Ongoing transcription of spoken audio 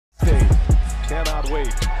cannot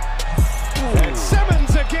wait. And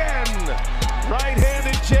Simmons again.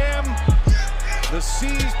 Right-handed jam. The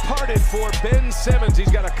seas parted for Ben Simmons. He's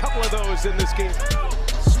got a couple of those in this game.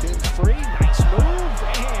 Spin free, nice move,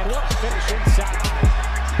 and what a finish inside.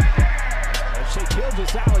 Shaquille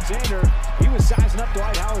Alexander, he was sizing up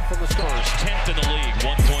Dwight Howard from the start. 10th in the league,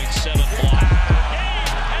 1.7 block.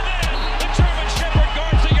 And then the German Shepherd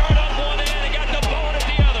guards the yard on one end and got the bone at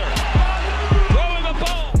the other. Throwing the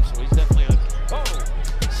ball. So he's definitely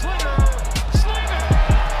Slinger.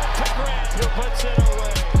 To Grant, who puts it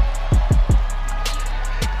away.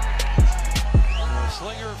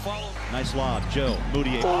 Slinger followed. Nice lob, Joe.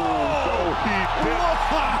 Moody. Wow!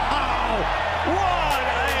 What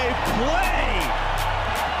a play!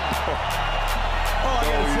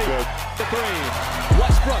 The three.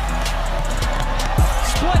 Westbrook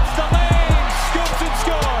splits the lane, scoops and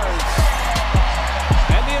scores.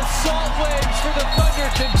 And the assault waves for the Thunder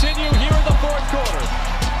continue here in the fourth quarter.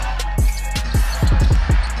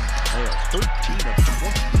 They are 13 of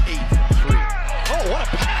 28 from three. Oh, what a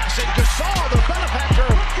pass! And Gasol, the benefactor.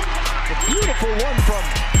 A beautiful one from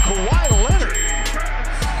Kawhi Leonard.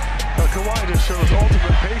 Kawhi just shows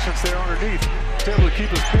ultimate patience there underneath. He's able to keep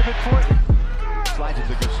his pivot foot.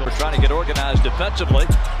 We're trying to get organized defensively.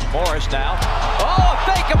 Morris now. Oh, a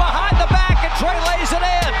fake behind the back, and Trey lays it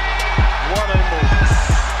in. What a move.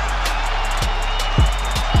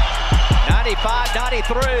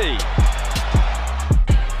 95-93.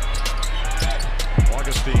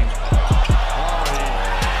 Augustine. Oh, he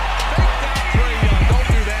faked that Trey Young. Don't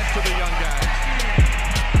do that to the young guys.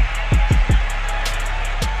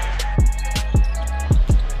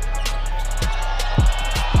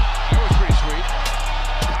 That was pretty sweet.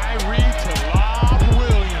 Kyrie to Lob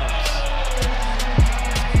Williams.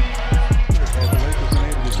 Had the Lakers been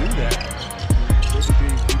able to do that, they would be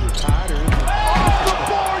either tied or in the... Off the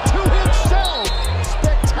board to himself.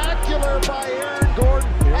 Spectacular by Aaron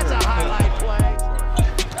Gordon. That's a highlight play.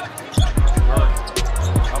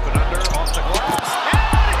 Up and under, off the glass.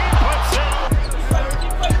 And he puts it.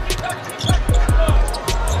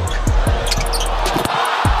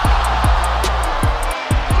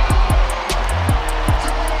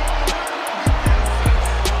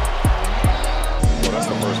 Well, that's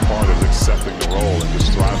the first part, is accepting the role and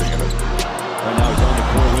just thriving in it. Right now he's on the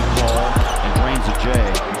court with Paul and drains a J.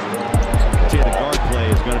 See, the guard play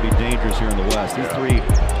is going to be dangerous here in the West. These three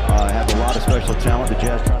have a lot of special talent. The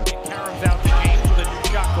Jazz trying to... Carries out the game for the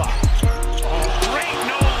shot clock. Oh, great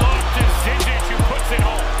no-look to Zizic, who puts it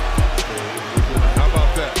home. How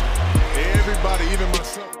about that? Everybody, even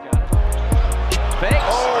myself. Fakes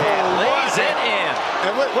and lays it in.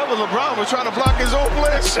 And what was LeBron was trying to block his own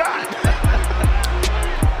player's shot.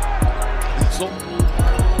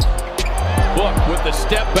 Book with the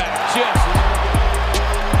step back. Just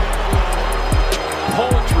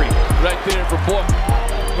poetry right there for Book.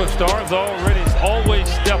 The stars always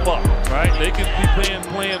step up, right? They can be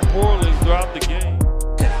playing poorly throughout the game.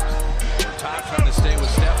 Todd trying to stay with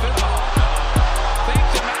Stephen.